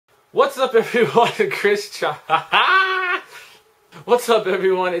What's up, everyone? What's up,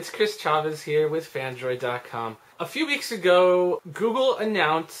 everyone? It's Chris Chavez here with Phandroid.com. A few weeks ago, Google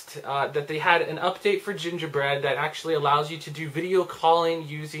announced that they had an update for Gingerbread that actually allows you to do video calling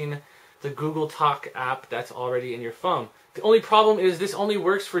using the Google Talk app that's already in your phone. The only problem is this only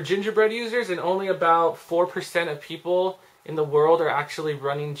works for Gingerbread users, and only about 4% of people in the world are actually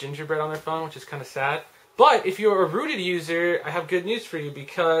running Gingerbread on their phone, which is kind of sad. But if you're a rooted user, I have good news for you,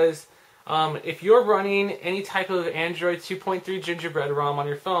 because if you're running any type of Android 2.3 Gingerbread ROM on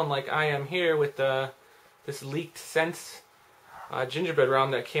your phone, like I am here with this leaked Sense Gingerbread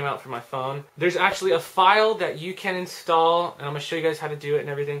ROM that came out for my phone, there's actually a file that you can install, and I'm going to show you guys how to do it and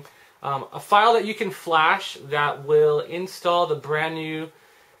everything. A file that you can flash that will install the brand new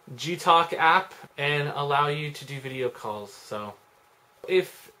GTalk app and allow you to do video calls. So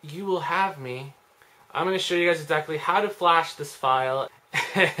if you will have me, I'm going to show you guys exactly how to flash this file,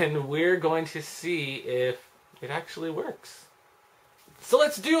 and we're going to see if it actually works. So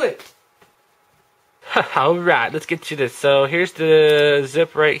let's do it! Alright, let's get to this. So here's the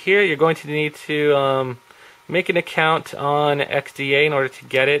zip right here. You're going to need to make an account on XDA in order to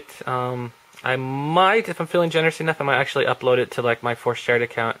get it. I might, if I'm feeling generous enough, I might actually upload it to like my shared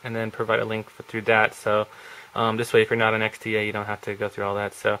account and then provide a link through that. So this way, if you're not on XDA, you don't have to go through all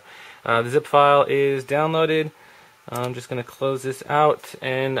that. So the zip file is downloaded. I'm just going to close this out,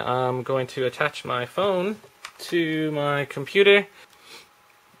 and I'm going to attach my phone to my computer.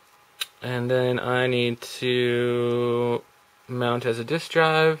 And then I need to mount as a disk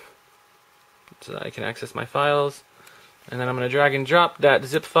drive so that I can access my files. And then I'm going to drag and drop that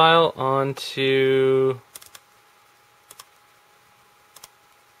zip file onto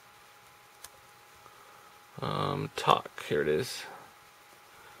Talk. Here it is.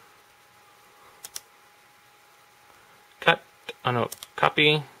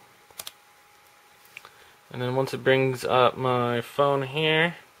 Copy. And then once it brings up my phone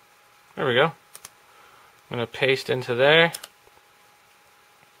here, there we go. I'm going to paste into there.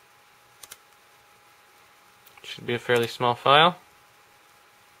 Should be a fairly small file.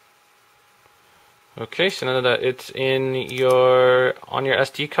 Okay, so now that it's on your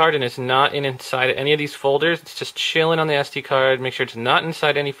SD card and it's not inside any of these folders, it's just chilling on the SD card. Make sure it's not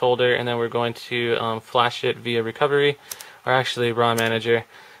inside any folder, and then we're going to flash it via recovery, or actually ROM manager.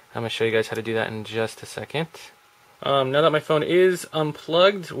 I'm going to show you guys how to do that in just a second. Now that my phone is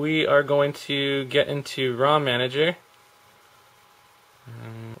unplugged, we are going to get into ROM manager.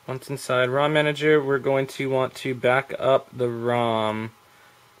 Once inside ROM manager, we're going to want to back up the ROM.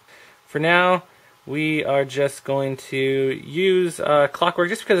 For now, we are just going to use Clockwork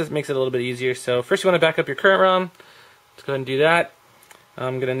just because it makes it a little bit easier. So first you want to back up your current ROM. Let's go ahead and do that.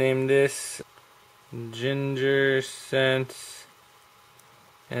 I'm going to name this Ginger Sense,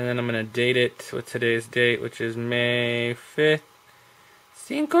 and then I'm going to date it with today's date, which is May 5th.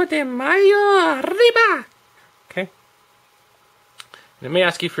 Cinco de Mayo, arriba! Okay. And it may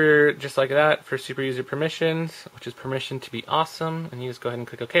ask you for, just like that, for super user permissions, which is permission to be awesome, and you just go ahead and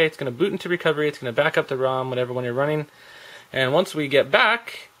click OK. It's going to boot into recovery, it's going to back up the ROM, whatever one you're running, and once we get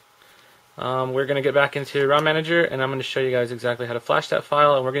back, we're going to get back into ROM manager, and I'm going to show you guys exactly how to flash that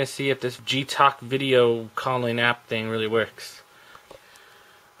file, and we're going to see if this GTalk video calling app thing really works.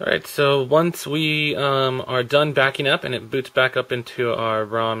 Alright, so once we are done backing up and it boots back up into our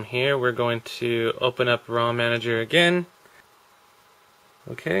ROM here, we're going to open up ROM manager again.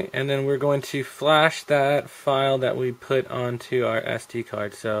 Okay, and then we're going to flash that file that we put onto our SD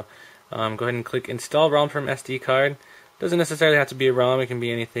card. So go ahead and click install ROM from SD card. Doesn't necessarily have to be a ROM, it can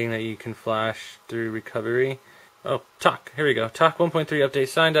be anything that you can flash through recovery. Oh, Talk, here we go. Talk 1.3 update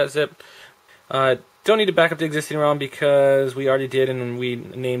sign.zip. Don't need to back up the existing ROM because we already did and we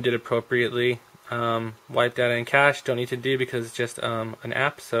named it appropriately. Wipe data and cache, don't need to do because it's just an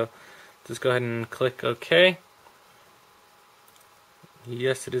app. So just go ahead and click OK.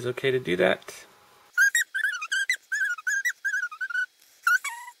 Yes, it is okay to do that.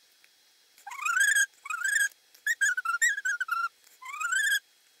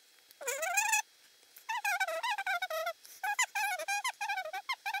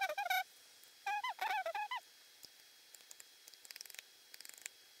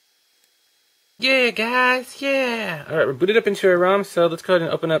 Yeah, guys, yeah! Alright, we're booted up into our ROM, so let's go ahead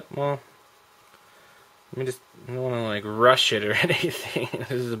and open up, well, I don't want to like rush it or anything.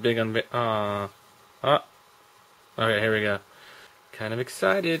 This is a big okay, here we go. Kind of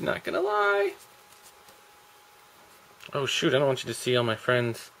excited, not gonna lie. Oh shoot, I don't want you to see all my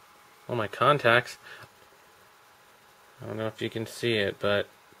friends, all my contacts. I don't know if you can see it, but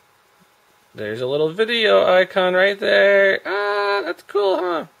there's a little video icon right there. Ah, that's cool,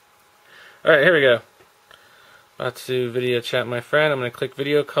 huh? Alright, here we go. About to video chat my friend. I'm going to click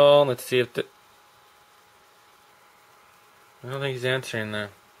video call. Let's see if the... I don't think he's answering there.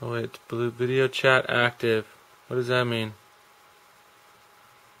 Oh wait, it's blue video chat active. What does that mean?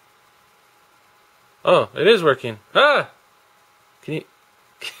 Oh, it is working. Ah! Can you...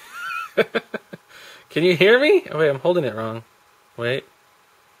 Can you hear me? Oh wait, I'm holding it wrong. Wait.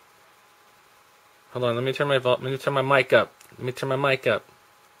 Hold on, let me turn my mic up. Let me turn my mic up.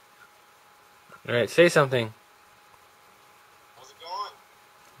 Alright, say something. How's it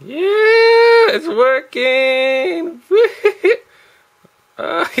going? Yeah, it's working.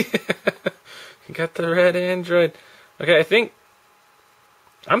 Oh, yeah. You got the red Android. Okay, I think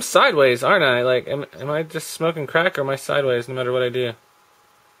I'm sideways, aren't I? Like, am I just smoking crack, or am I sideways no matter what I do?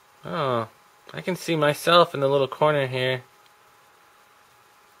 Oh, I can see myself in the little corner here.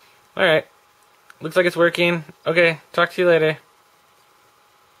 Alright. Looks like it's working. Okay, talk to you later.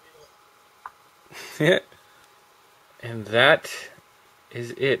 And that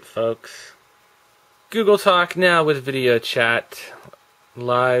is it, folks. Google Talk now with video chat.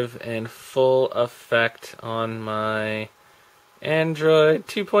 Live and full effect on my Android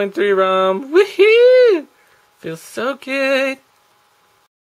 2.3 ROM. Woohoo! Feels so good.